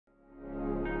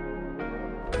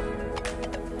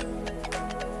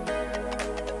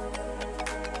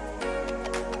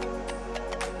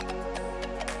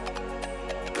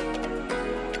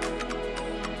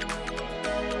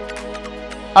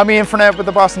I'm Ian Fournette with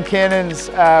the Boston Cannons.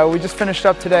 We just finished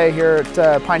up today here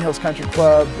at PineHills Country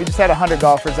Club. We just had 100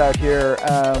 golfers out here,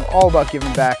 all about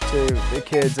giving back to the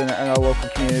kids in our local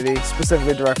community,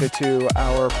 specifically directly to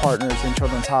our partners in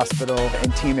Children's Hospital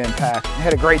and Team Impact. We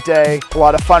had a great day. A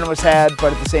lot of fun was had,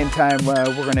 but at the same time, we're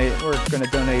going to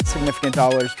donate significant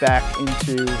dollars back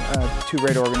into two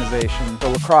great organizations. The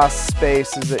lacrosse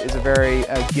space is a very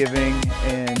giving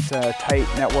and tight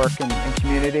network and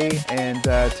community, and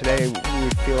today we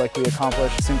feel like we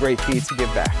accomplished some great feats to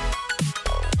give back.